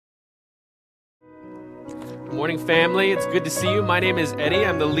Morning, family. It's good to see you. My name is Eddie.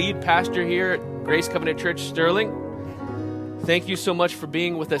 I'm the lead pastor here at Grace Covenant Church Sterling. Thank you so much for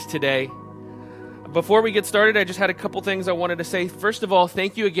being with us today. Before we get started, I just had a couple things I wanted to say. First of all,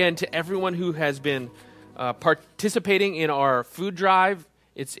 thank you again to everyone who has been participating in our food drive.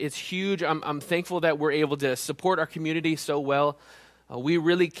 It's huge. I'm thankful that we're able to support our community so well. We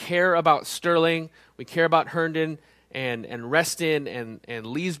really care about Sterling. We care about Herndon and Reston and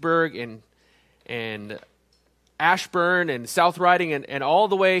Leesburg and Ashburn and South Riding and all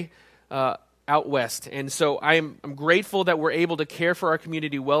the way out west. And so I'm grateful that we're able to care for our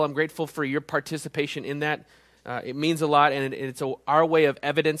community well. I'm grateful for your participation in that. It means a lot, and it's our way of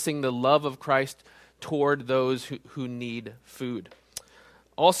evidencing the love of Christ toward those who need food.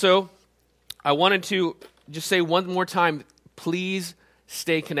 Also, I wanted to just say one more time, please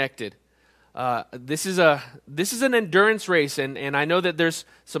stay connected. This is an endurance race, and I know that there's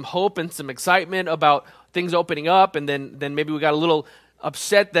some hope and some excitement about things opening up, and then maybe we got a little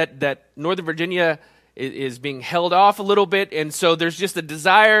upset that Northern Virginia is being held off a little bit, and so there's just a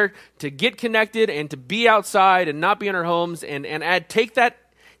desire to get connected and to be outside and not be in our homes, and take that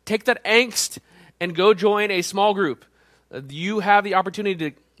angst and go join a small group. You have the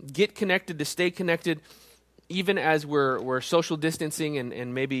opportunity to get connected, to stay connected, even as we're social distancing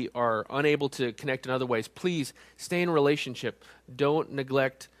and maybe are unable to connect in other ways. Please stay in a relationship. Don't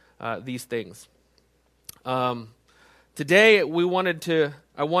neglect these things. Today I wanted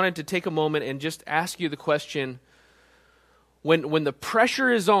to take a moment and just ask you the question: when the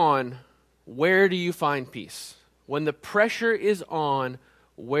pressure is on, where do you find peace? When the pressure is on,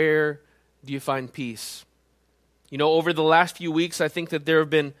 where do you find peace? You know, over the last few weeks, I think that there have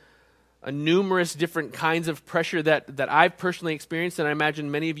been numerous different kinds of pressure that I've personally experienced, and I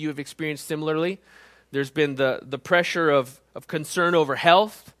imagine many of you have experienced similarly. There's been the pressure of concern over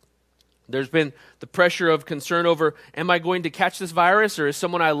health. There's been the pressure of concern over, am I going to catch this virus, or is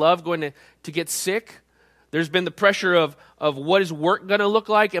someone I love going to get sick? There's been the pressure of what is work going to look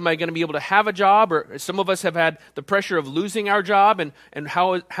like? Am I going to be able to have a job? Or some of us have had the pressure of losing our job, and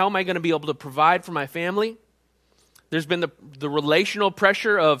how am I going to be able to provide for my family? There's been the relational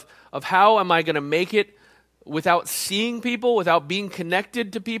pressure of how am I going to make it without seeing people, without being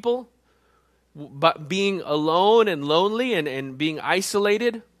connected to people, but being alone and lonely and being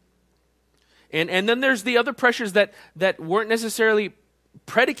isolated. And then there's the other pressures that weren't necessarily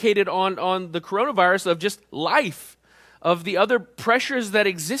predicated on the coronavirus, of just life, of the other pressures that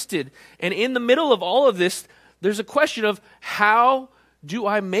existed. And in the middle of all of this, there's a question of, how do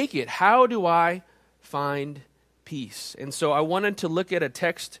I make it? How do I find peace? And so I wanted to look at a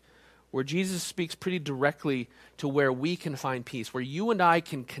text where Jesus speaks pretty directly to where we can find peace, where you and I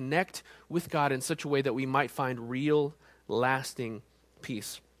can connect with God in such a way that we might find real, lasting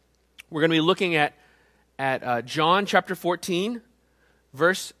peace. We're going to be looking at John chapter 14,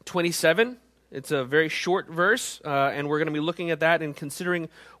 verse 27. It's a very short verse, and we're going to be looking at that and considering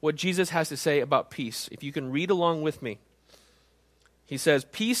what Jesus has to say about peace. If you can read along with me. He says,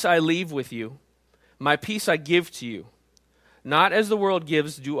 "Peace I leave with you, my peace I give to you. Not as the world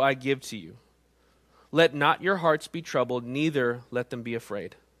gives do I give to you. Let not your hearts be troubled, neither let them be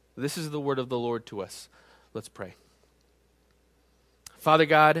afraid." This is the word of the Lord to us. Let's pray. Father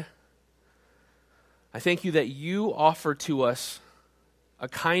God, I thank you that you offer to us a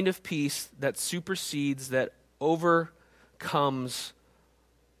kind of peace that supersedes, that overcomes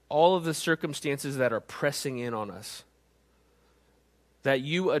all of the circumstances that are pressing in on us. That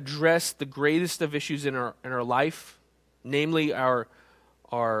you address the greatest of issues in our life, namely our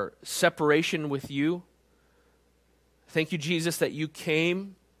separation with you. Thank you, Jesus, that you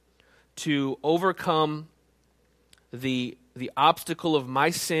came to overcome the obstacle of my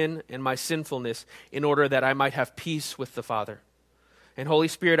sin and my sinfulness in order that I might have peace with the Father. And Holy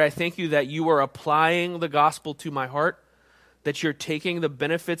Spirit, I thank you that you are applying the gospel to my heart, that you're taking the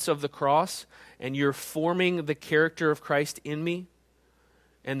benefits of the cross and you're forming the character of Christ in me,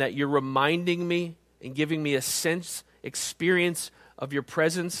 and that you're reminding me and giving me a experience of your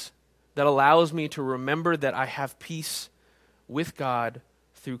presence that allows me to remember that I have peace with God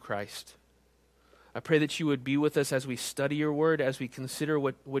through Christ. I pray that you would be with us as we study your word, as we consider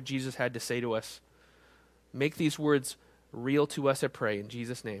what Jesus had to say to us. Make these words real to us, I pray, in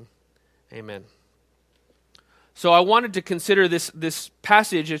Jesus' name. Amen. So I wanted to consider this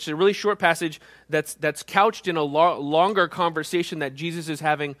passage. It's a really short passage that's couched in a longer conversation that Jesus is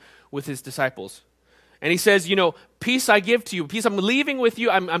having with his disciples. And he says, peace I give to you. Peace I'm leaving with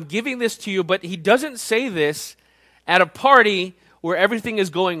you. I'm giving this to you. But he doesn't say this at a party where everything is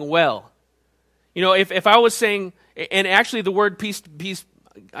going well. If I was saying, and actually the word peace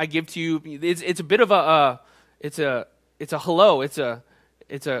I give to you, it's a bit of hello, it's a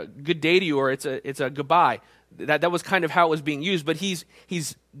good day to you, or it's a goodbye. That was kind of how it was being used, but he's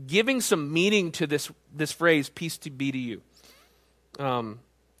giving some meaning to this phrase, peace to be to you.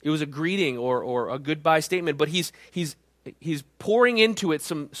 It was a greeting or a goodbye statement, but he's pouring into it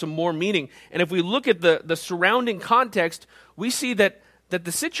some more meaning. And if we look at the surrounding context, we see that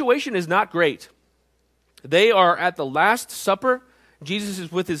the situation is not great. They are at the Last Supper. Jesus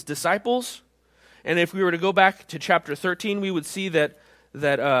is with his disciples. And if we were to go back to chapter 13, we would see that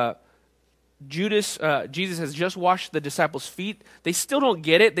Jesus has just washed the disciples' feet. They still don't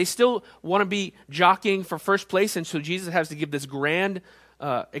get it. They still want to be jockeying for first place, and so Jesus has to give this grand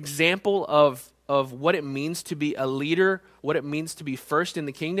example of what it means to be a leader, what it means to be first in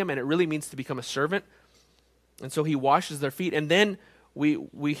the kingdom, and it really means to become a servant. And so he washes their feet, and then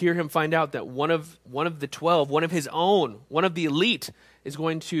we hear him find out that one of the 12, one of his own, one of the elite, is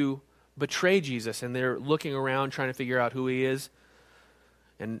going to betray Jesus, and they're looking around trying to figure out who he is.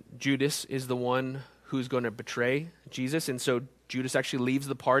 And Judas is the one who's going to betray Jesus. And so Judas actually leaves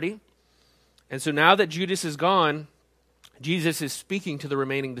the party. And so now that Judas is gone, Jesus is speaking to the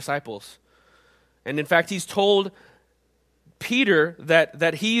remaining disciples. And in fact, he's told Peter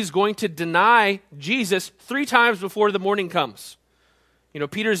that he's going to deny Jesus 3 times before the morning comes. You know,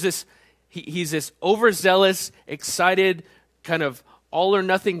 Peter's he's this overzealous, excited, kind of all or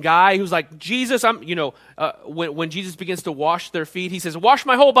nothing guy who's like, Jesus, when Jesus begins to wash their feet, he says, wash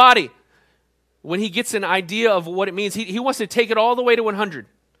my whole body. When he gets an idea of what it means, he wants to take it all the way to 100.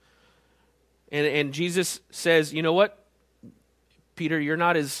 And Jesus says, you know what, Peter, you're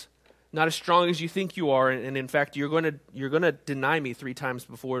not as strong as you think you are, and in fact, you're going to deny me 3 times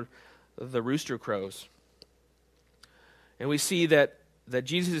before the rooster crows. And we see that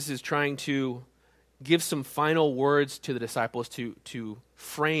Jesus is trying to give some final words to the disciples to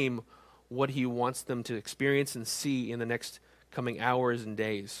frame what he wants them to experience and see in the next coming hours and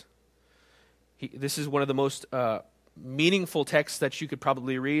days. This is one of the most meaningful texts that you could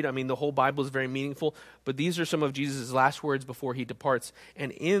probably read. I mean, the whole Bible is very meaningful, but these are some of Jesus' last words before he departs.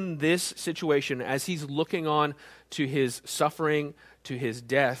 And in this situation, as he's looking on to his suffering, to his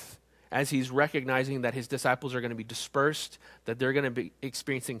death, as he's recognizing that his disciples are going to be dispersed, that they're going to be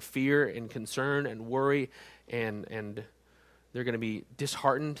experiencing fear and concern and worry, and they're going to be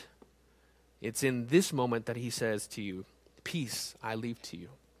disheartened, it's in this moment that he says to you, peace I leave to you.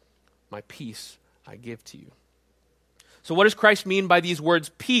 My peace I give to you. So what does Christ mean by these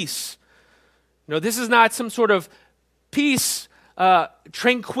words, peace? You know, this is not some sort of peace,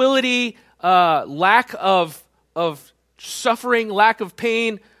 tranquility, lack of suffering, lack of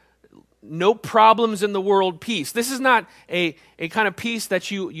pain, no problems in the world peace. This is not a kind of peace that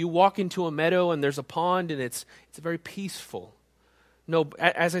you walk into a meadow and there's a pond and it's very peaceful. No,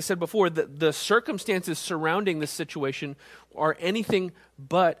 as I said before, the circumstances surrounding this situation are anything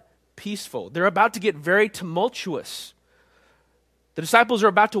but peaceful. They're about to get very tumultuous. The disciples are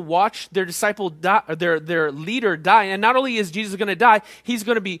about to watch their their leader die. And not only is Jesus going to die, he's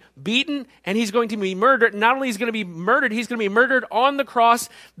going to be beaten and he's going to be murdered. And not only is he going to be murdered, he's going to be murdered on the cross,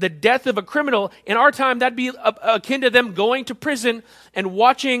 the death of a criminal. In our time, that'd be akin to them going to prison and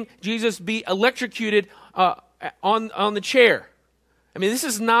watching Jesus be electrocuted on the chair. I mean, this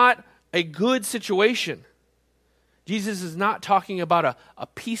is not a good situation. Jesus is not talking about a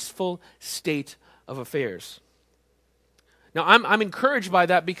peaceful state of affairs. Now, I'm encouraged by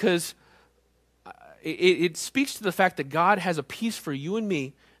that because it speaks to the fact that God has a peace for you and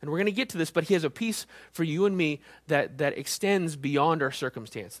me, and we're going to get to this, but he has a peace for you and me that extends beyond our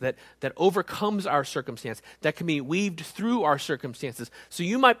circumstance, that overcomes our circumstance, that can be weaved through our circumstances. So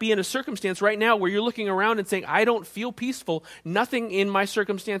you might be in a circumstance right now where you're looking around and saying, I don't feel peaceful. Nothing in my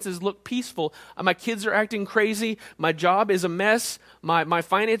circumstances look peaceful. My kids are acting crazy. My job is a mess. My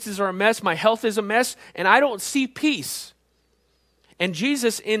finances are a mess. My health is a mess, and I don't see peace. And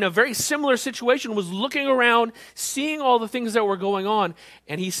Jesus, in a very similar situation, was looking around, seeing all the things that were going on,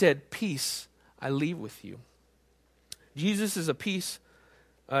 and he said, peace I leave with you. Jesus is a peace.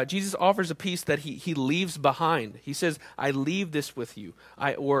 Jesus offers a peace that he leaves behind. He says, I leave this with you.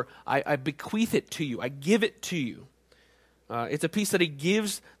 I bequeath it to you. I give it to you. It's a peace that he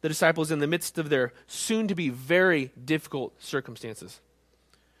gives the disciples in the midst of their soon-to-be very difficult circumstances.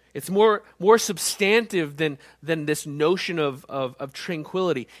 It's more substantive than this notion of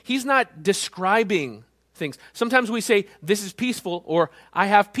tranquility. He's not describing things. Sometimes we say, this is peaceful, or I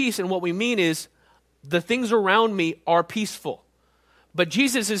have peace, and what we mean is, the things around me are peaceful. But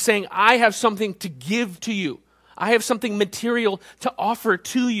Jesus is saying, I have something to give to you. I have something material to offer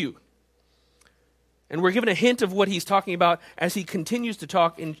to you. And we're given a hint of what he's talking about as he continues to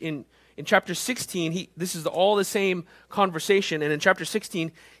talk in chapter 16. This is all the same conversation. And in chapter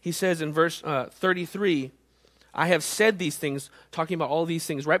 16, he says in verse 33, I have said these things, talking about all these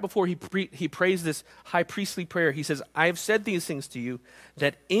things. Right before he prays this high priestly prayer, he says, I have said these things to you,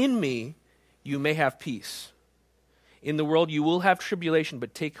 that in me you may have peace. In the world you will have tribulation,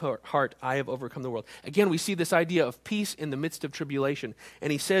 but take heart, I have overcome the world. Again, we see this idea of peace in the midst of tribulation.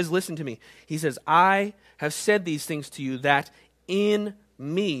 And he says, listen to me. He says, I have said these things to you, that in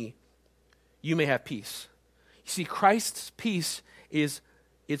me you may have peace. You see, Christ's peace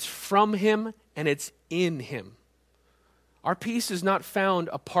it's from him and it's in him. Our peace is not found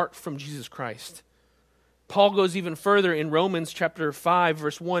apart from Jesus Christ. Paul goes even further in Romans chapter 5,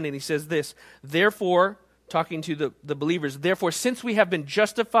 verse 1, and he says this, therefore, talking to the believers, therefore, since we have been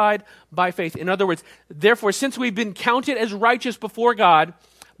justified by faith, in other words, therefore, since we've been counted as righteous before God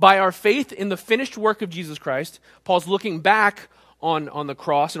by our faith in the finished work of Jesus Christ, Paul's looking back on the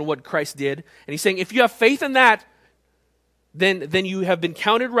cross and what Christ did, and he's saying, if you have faith in that, then you have been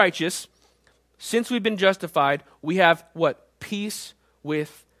counted righteous. Since we've been justified, we have what? Peace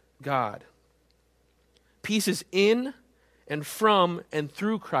with God. Peace is in and from and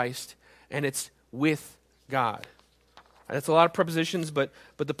through Christ, and it's with God. That's a lot of prepositions, but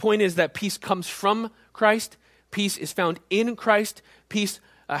the point is that peace comes from Christ. Peace is found in Christ. Peace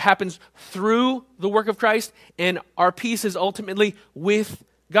happens through the work of Christ, and our peace is ultimately with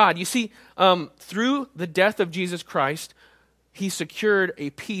God. You see, through the death of Jesus Christ, he secured a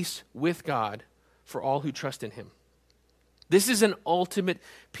peace with God for all who trust in him. This is an ultimate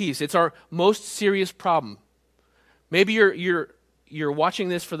peace. It's our most serious problem. Maybe you're watching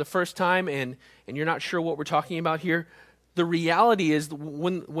this for the first time and you're not sure what we're talking about here. The reality is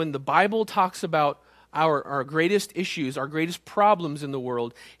when the Bible talks about our greatest issues, our greatest problems in the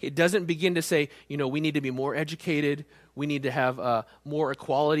world, it doesn't begin to say, we need to be more educated, we need to have more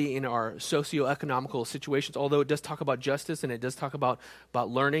equality in our socioeconomical situations, although it does talk about justice and it does talk about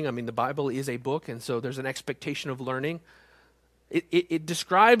learning. I mean, the Bible is a book, and so there's an expectation of learning. It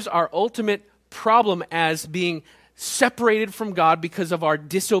describes our ultimate problem as being separated from God because of our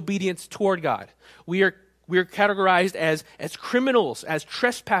disobedience toward God. We are categorized as criminals, as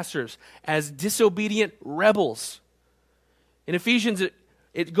trespassers, as disobedient rebels. In Ephesians,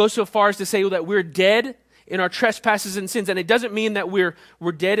 it goes so far as to say that we're dead in our trespasses and sins. And it doesn't mean that we're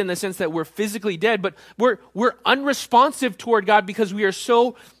dead in the sense that we're physically dead, but we're unresponsive toward God because we are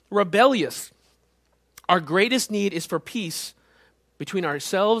so rebellious. Our greatest need is for peace between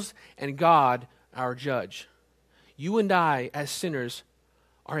ourselves and God, our judge. You and I, as sinners,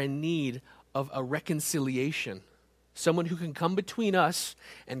 are in need of a reconciliation. Someone who can come between us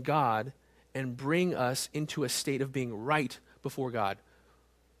and God and bring us into a state of being right before God.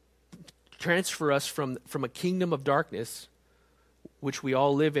 Transfer us from a kingdom of darkness, which we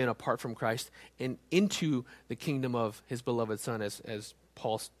all live in apart from Christ, and into the kingdom of his beloved Son, as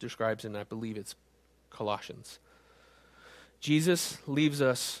Paul describes in, I believe it's Colossians. Jesus leaves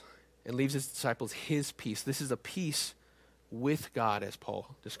us and leaves his disciples his peace. This is a peace with God, as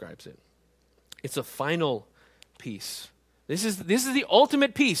Paul describes it. It's a final peace. This is the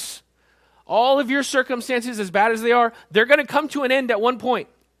ultimate peace. All of your circumstances, as bad as they are, they're going to come to an end at one point.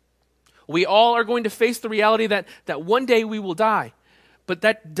 We all are going to face the reality that one day we will die. But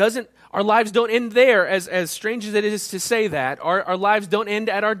our lives don't end there, as strange as it is to say that. Our lives don't end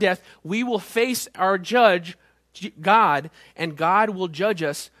at our death. We will face our judge, God, and God will judge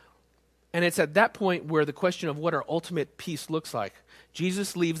us. And it's at that point where the question of what our ultimate peace looks like.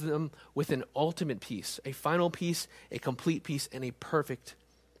 Jesus leaves them with an ultimate peace, a final peace, a complete peace, and a perfect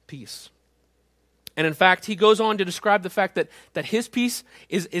peace. And in fact, he goes on to describe the fact that his peace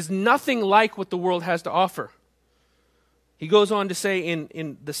is nothing like what the world has to offer. He goes on to say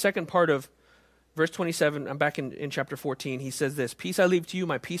in the second part of verse 27, I'm back in chapter 14, he says this, peace I leave to you,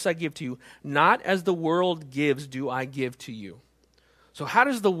 my peace I give to you, not as the world gives do I give to you. So how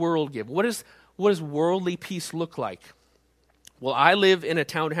does the world give? What does worldly peace look like? Well, I live in a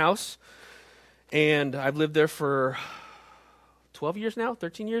townhouse, and I've lived there for 12 years now,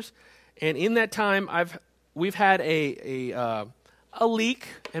 13 years. And in that time, we've had a leak,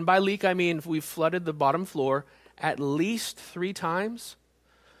 and by leak I mean we've flooded the bottom floor at least 3 times.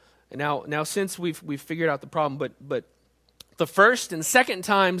 And now since we've figured out the problem, but the first and second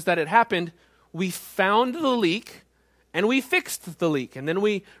times that it happened, we found the leak and we fixed the leak, and then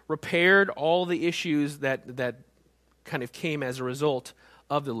we repaired all the issues that kind of came as a result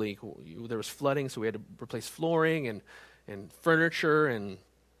of the leak. There was flooding, so we had to replace flooring and furniture and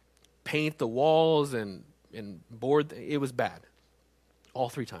paint the walls and board. It was bad all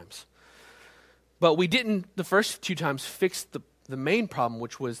 3 times. But we didn't, the first 2 times, fix the main problem,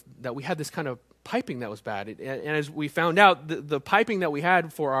 which was that we had this kind of piping that was bad. And as we found out, the piping that we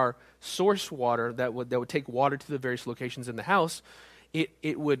had for our source water that would take water to the various locations in the house,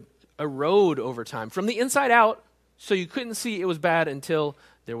 it would erode over time from the inside out, so you couldn't see it was bad until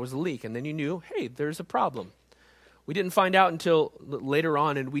there was a leak. And then you knew, hey, there's a problem. We didn't find out until later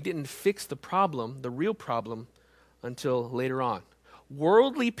on, and we didn't fix the problem, the real problem, until later on.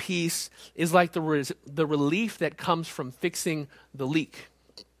 Worldly peace is like the relief that comes from fixing the leak.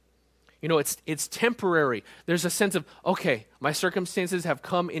 You know, it's temporary. There's a sense of, okay, my circumstances have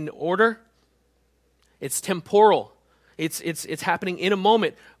come in order. It's temporal. It's happening in a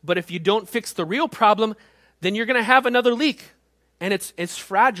moment. But if you don't fix the real problem, then you're going to have another leak, and it's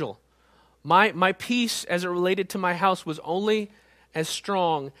fragile. My peace as it related to my house was only as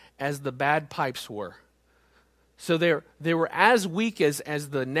strong as the bad pipes were. So they were as weak as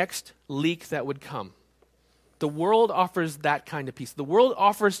the next leak that would come. The world offers that kind of peace. The world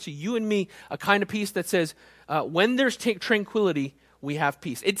offers to you and me a kind of peace that says, when there's tranquility, we have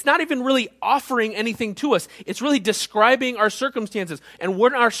peace. It's not even really offering anything to us. It's really describing our circumstances. And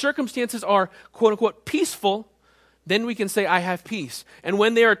when our circumstances are, quote unquote, peaceful, then we can say, I have peace. And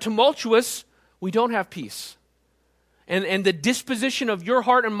when they are tumultuous, we don't have peace. And the disposition of your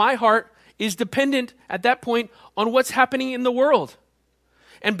heart and my heart is dependent at that point on what's happening in the world.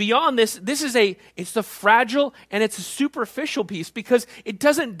 And beyond this, it's the fragile and it's a superficial peace because it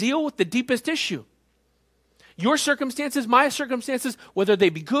doesn't deal with the deepest issue. Your circumstances, my circumstances, whether they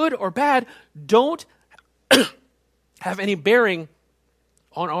be good or bad, don't have any bearing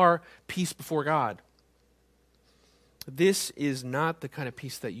on our peace before God. This is not the kind of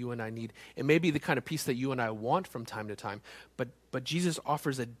peace that you and I need. It may be the kind of peace that you and I want from time to time, but Jesus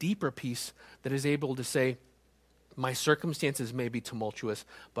offers a deeper peace that is able to say, my circumstances may be tumultuous,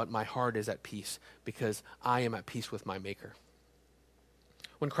 but my heart is at peace because I am at peace with my Maker.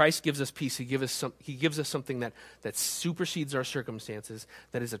 When Christ gives us peace, He gives us something that supersedes our circumstances,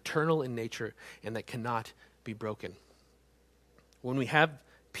 that is eternal in nature, and that cannot be broken. When we have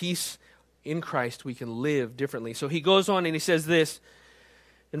peace in Christ, we can live differently. So he goes on and he says this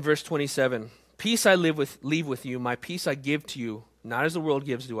in verse 27, peace I leave with you, my peace I give to you, not as the world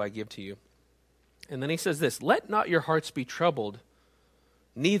gives do I give to you. And then he says this, let not your hearts be troubled,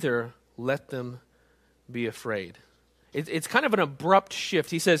 neither let them be afraid. It's kind of an abrupt shift.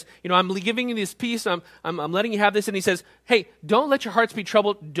 He says, I'm giving you this peace, I'm letting you have this, and he says, hey, don't let your hearts be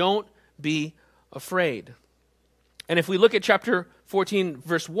troubled, don't be afraid. And if we look at chapter 14,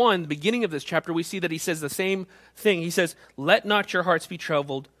 verse 1, the beginning of this chapter, we see that he says the same thing. He says, let not your hearts be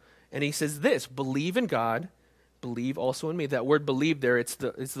troubled. And he says this, believe in God, believe also in me. That word believe there, it's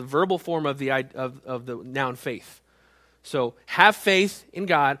the verbal form of the noun faith. So have faith in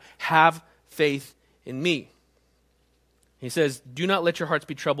God, have faith in me. He says, do not let your hearts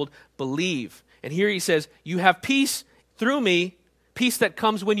be troubled, believe. And here he says, you have peace through me, peace that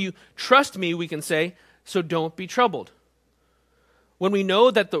comes when you trust me, we can say, so don't be troubled. When we know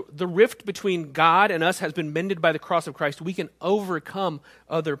that the rift between God and us has been mended by the cross of Christ, we can overcome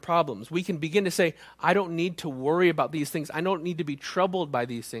other problems. We can begin to say, I don't need to worry about these things. I don't need to be troubled by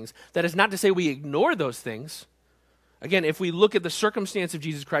these things. That is not to say we ignore those things. Again, if we look at the circumstance of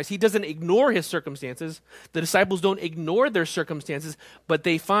Jesus Christ, he doesn't ignore his circumstances. The disciples don't ignore their circumstances, but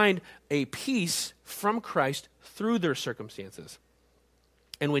they find a peace from Christ through their circumstances.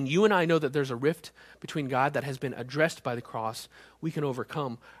 And when you and I know that there's a rift between God that has been addressed by the cross, we can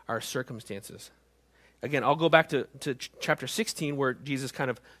overcome our circumstances. Again, I'll go back to chapter 16 where Jesus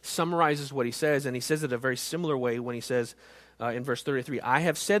kind of summarizes what he says, and he says it a very similar way when he says in verse 33, I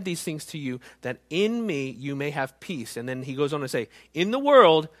have said these things to you that in me you may have peace. And then he goes on to say, in the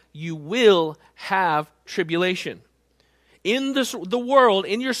world you will have tribulation. In the world,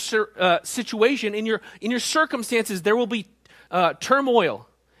 in your situation, in your circumstances, there will be turmoil.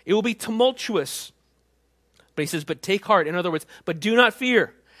 It will be tumultuous. But he says, but take heart. In other words, but do not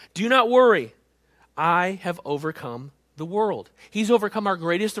fear. Do not worry. I have overcome the world. He's overcome our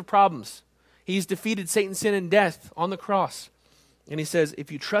greatest of problems. He's defeated Satan, sin, and death on the cross. And he says,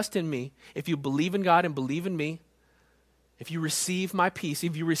 if you trust in me, if you believe in God and believe in me, if you receive my peace,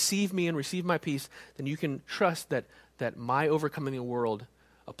 if you receive me and receive my peace, then you can trust that my overcoming the world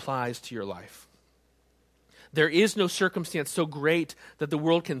applies to your life. There is no circumstance so great that the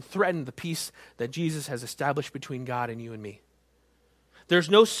world can threaten the peace that Jesus has established between God and you and me. There's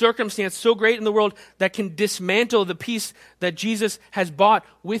no circumstance so great in the world that can dismantle the peace that Jesus has bought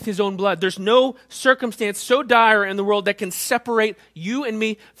with his own blood. There's no circumstance so dire in the world that can separate you and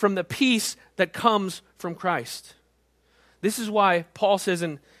me from the peace that comes from Christ. This is why Paul says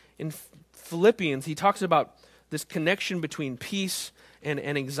in Philippians, he talks about this connection between peace and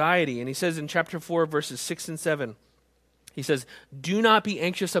anxiety. And he says in chapter 4, verses 6 and 7, he says, do not be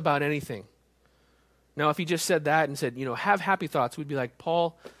anxious about anything. Now, if he just said that and said, have happy thoughts, we'd be like,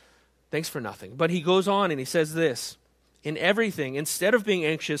 Paul, thanks for nothing. But he goes on and he says this, in everything, instead of being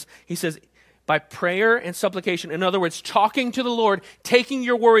anxious, he says, by prayer and supplication, in other words, talking to the Lord, taking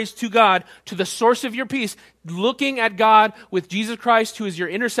your worries to God, to the source of your peace, looking at God with Jesus Christ, who is your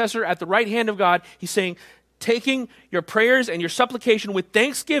intercessor at the right hand of God, he's saying, taking your prayers and your supplication with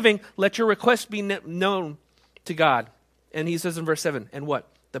thanksgiving, let your requests be known to God. And he says in verse 7, and what?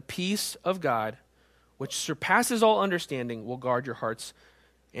 The peace of God, which surpasses all understanding, will guard your hearts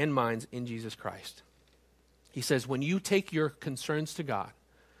and minds in Jesus Christ. He says, when you take your concerns to God,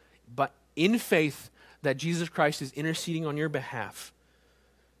 but in faith that Jesus Christ is interceding on your behalf,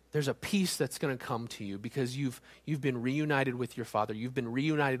 there's a peace that's going to come to you because you've been reunited with your Father. You've been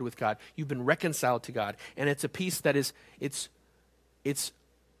reunited with God. You've been reconciled to God. And it's a peace that is, it's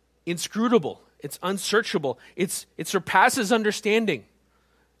inscrutable. It's unsearchable. It surpasses understanding.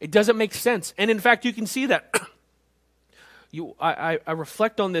 It doesn't make sense. And in fact, you can see that. I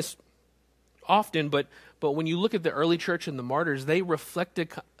reflect on this often, but when you look at the early church and the martyrs, they reflected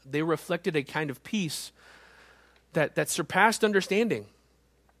a kind of peace that surpassed understanding.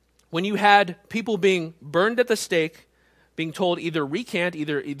 When you had people being burned at the stake, being told either recant,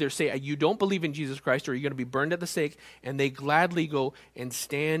 either say you don't believe in Jesus Christ or you're going to be burned at the stake, and they gladly go and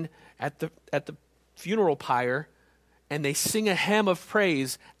stand at the funeral pyre and they sing a hymn of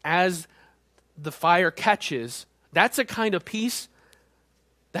praise as the fire catches. That's a kind of peace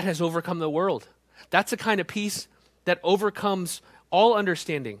that has overcome the world. That's a kind of peace that overcomes all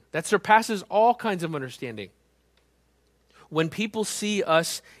understanding, that surpasses all kinds of understanding. When people see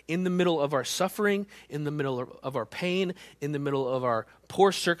us in the middle of our suffering, in the middle of our pain, in the middle of our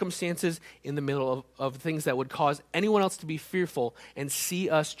poor circumstances, in the middle of things that would cause anyone else to be fearful, and see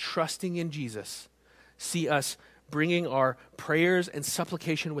us trusting in Jesus, see us bringing our prayers and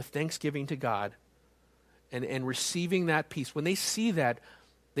supplication with thanksgiving to God, and receiving that peace, when they see that,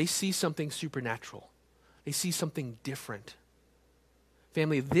 they see something supernatural. They see something different.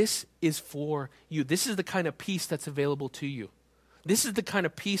 Family, this is for you. This is the kind of peace that's available to you. This is the kind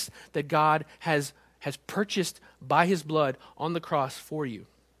of peace that God has purchased by his blood on the cross for you.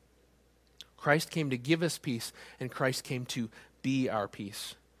 Christ came to give us peace, and Christ came to be our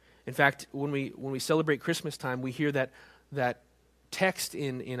peace. In fact, when we celebrate Christmas time, we hear that text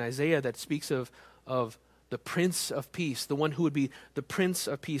in Isaiah that speaks of the Prince of Peace, the one who would be the Prince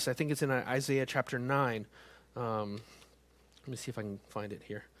of Peace. I think it's in Isaiah chapter 9. Let me see if I can find it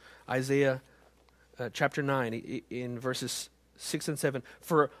here. Isaiah chapter 9 in verses 6 and 7.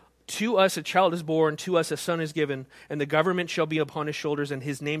 For to us a child is born, to us a son is given, and the government shall be upon his shoulders, and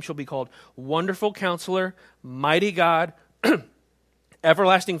his name shall be called Wonderful Counselor, Mighty God,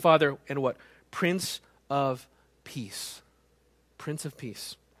 Everlasting Father, and what? Prince of Peace. Prince of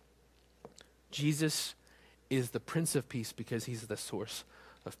Peace. Jesus is the Prince of Peace because he's the source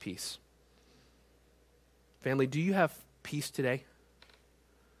of peace. Family, do you have peace today?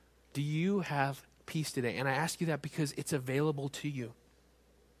 Do you have peace today? And I ask you that because it's available to you.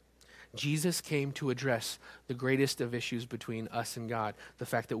 Jesus came to address the greatest of issues between us and God, the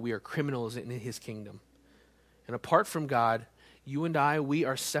fact that we are criminals in his kingdom. And apart from God, you and I, we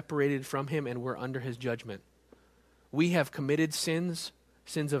are separated from him and we're under his judgment. We have committed sins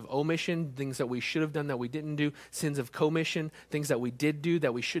of omission, things that we should have done that we didn't do, sins of commission, things that we did do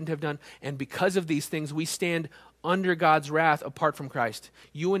that we shouldn't have done. And because of these things, we stand under God's wrath apart from Christ.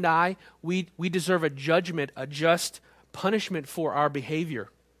 You and I, we deserve a judgment, a just punishment for our behavior,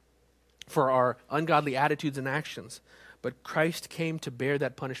 for our ungodly attitudes and actions. But Christ came to bear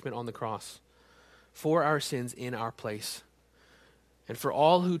that punishment on the cross for our sins in our place. And for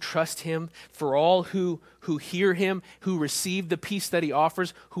all who trust him, for all who hear him, who receive the peace that he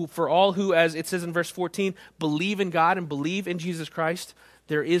offers, for all who, as it says in verse 14, believe in God and believe in Jesus Christ,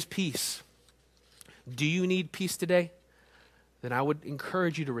 there is peace. Do you need peace today? Then I would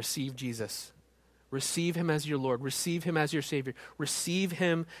encourage you to receive Jesus. Receive him as your Lord. Receive him as your Savior. Receive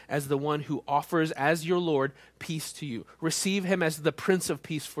him as the one who offers as your Lord peace to you. Receive him as the Prince of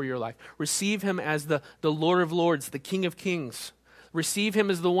Peace for your life. Receive him as the Lord of Lords, the King of Kings. Receive him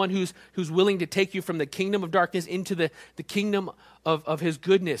as the one who's willing to take you from the kingdom of darkness into the kingdom of his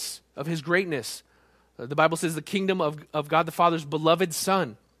goodness, of his greatness. The Bible says the kingdom of God the Father's beloved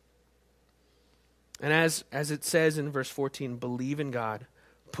Son. And as it says in verse 14, believe in God.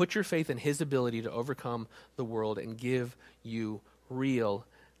 Put your faith in his ability to overcome the world and give you real,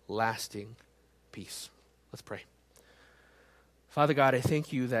 lasting peace. Let's pray. Father God, I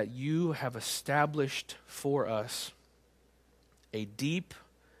thank you that you have established for us a deep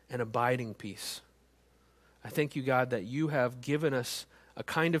and abiding peace. I thank you, God, that you have given us a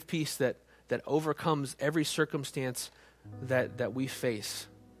kind of peace that overcomes every circumstance that we face.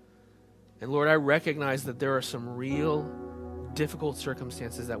 And Lord, I recognize that there are some real difficult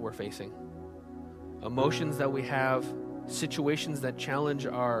circumstances that we're facing. Emotions that we have, situations that challenge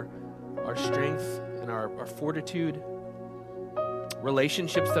our strength and our fortitude,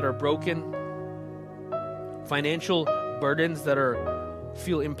 relationships that are broken, financial burdens that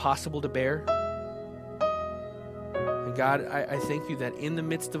feel impossible to bear. And God, I thank you that in the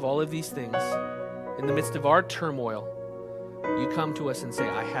midst of all of these things, in the midst of our turmoil, you come to us and say,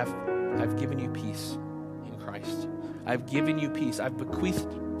 I've given you peace in Christ. I've given you peace. I've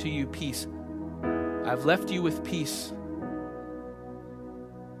bequeathed to you peace. I've left you with peace.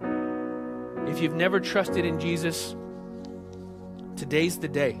 If you've never trusted in Jesus, today's the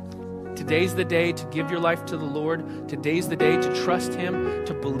day. Today's the day to give your life to the Lord. Today's the day to trust Him,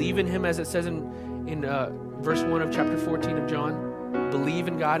 to believe in Him, as it says in verse 1 of chapter 14 of John. Believe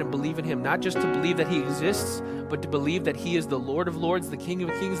in God and believe in Him. Not just to believe that He exists, but to believe that He is the Lord of Lords, the King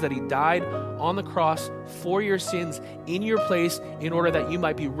of Kings, that He died on the cross for your sins in your place in order that you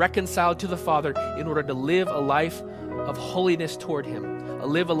might be reconciled to the Father, in order to live a life of holiness toward Him,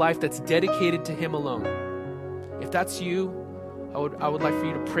 live a life that's dedicated to Him alone. If that's you, I would like for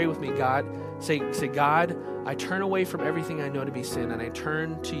you to pray with me, God. Say, God, I turn away from everything I know to be sin, and I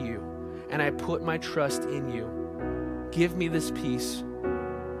turn to you, and I put my trust in you. Give me this peace.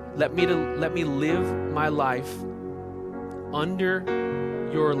 Let me live my life under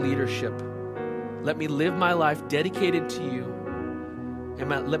your leadership. Let me live my life dedicated to you, and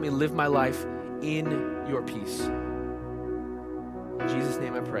let me live my life in your peace. In Jesus'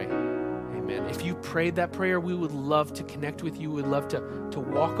 name I pray. Amen. If you prayed that prayer, we would love to connect with you. We'd love to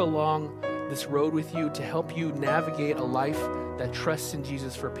walk along this road with you to help you navigate a life that trusts in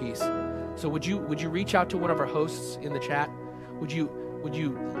Jesus for peace. So would you reach out to one of our hosts in the chat? Would you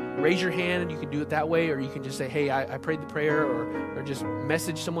raise your hand, and you can do it that way, or you can just say, hey, I prayed the prayer, or just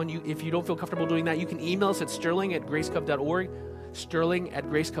message someone. If you don't feel comfortable doing that, you can email us at sterling@gracecov.org,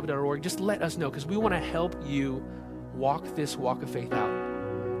 sterling@gracecov.org. Just let us know, because we want to help you walk this walk of faith out.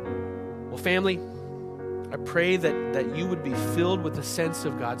 Well, family, I pray that you would be filled with a sense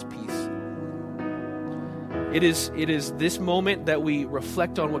of God's peace. It is this moment that we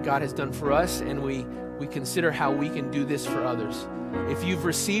reflect on what God has done for us, and we consider how we can do this for others. If you've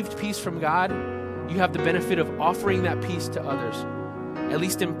received peace from God, you have the benefit of offering that peace to others, at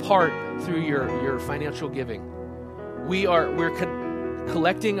least in part through your financial giving. We're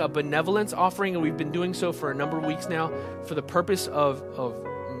collecting a benevolence offering, and we've been doing so for a number of weeks now for the purpose of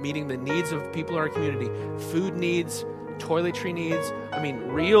meeting the needs of people in our community, food needs, toiletry needs. I mean,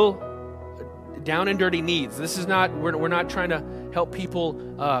 real down and dirty needs. This is not, we're not trying to help people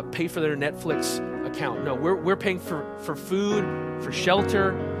pay for their Netflix account. No, we're paying for food, for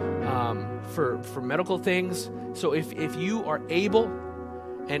shelter, for medical things. So if you are able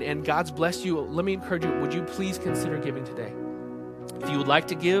and God's blessed you, let me encourage you, would you please consider giving today? If you would like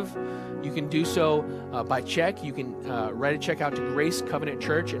to give, you can do so by check. You can write a check out to Grace Covenant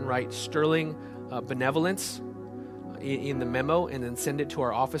Church and write Sterling Benevolence in the memo, and then send it to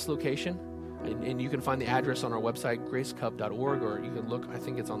our office location. And you can find the address on our website, gracecov.org, or you can look, I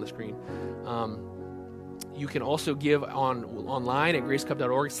think it's on the screen. You can also give online at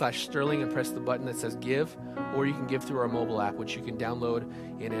gracecov.org/sterling and press the button that says give, or you can give through our mobile app, which you can download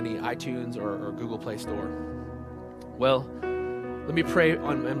in any iTunes or Google Play Store. Well, let me pray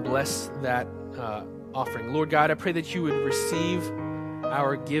and bless that offering. Lord God, I pray that you would receive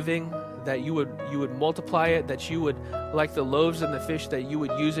our giving, that you would multiply it, that you would, like the loaves and the fish, that you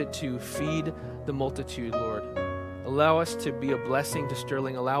would use it to feed the multitude, Lord. Allow us to be a blessing to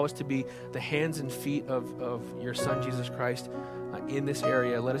Sterling. Allow us to be the hands and feet of your Son, Jesus Christ, in this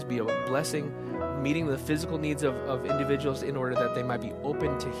area. Let us be a blessing, meeting the physical needs of individuals in order that they might be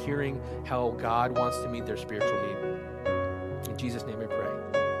open to hearing how God wants to meet their spiritual need. In Jesus' name we pray.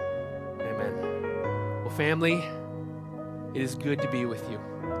 Amen. Well, family, it is good to be with you.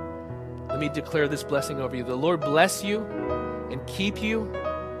 Let me declare this blessing over you. The Lord bless you and keep you.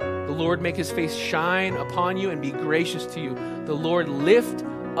 The Lord make his face shine upon you and be gracious to you. The Lord lift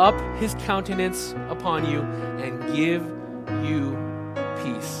up his countenance upon you and give you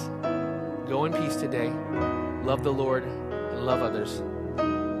peace. Go in peace today. Love the Lord and love others.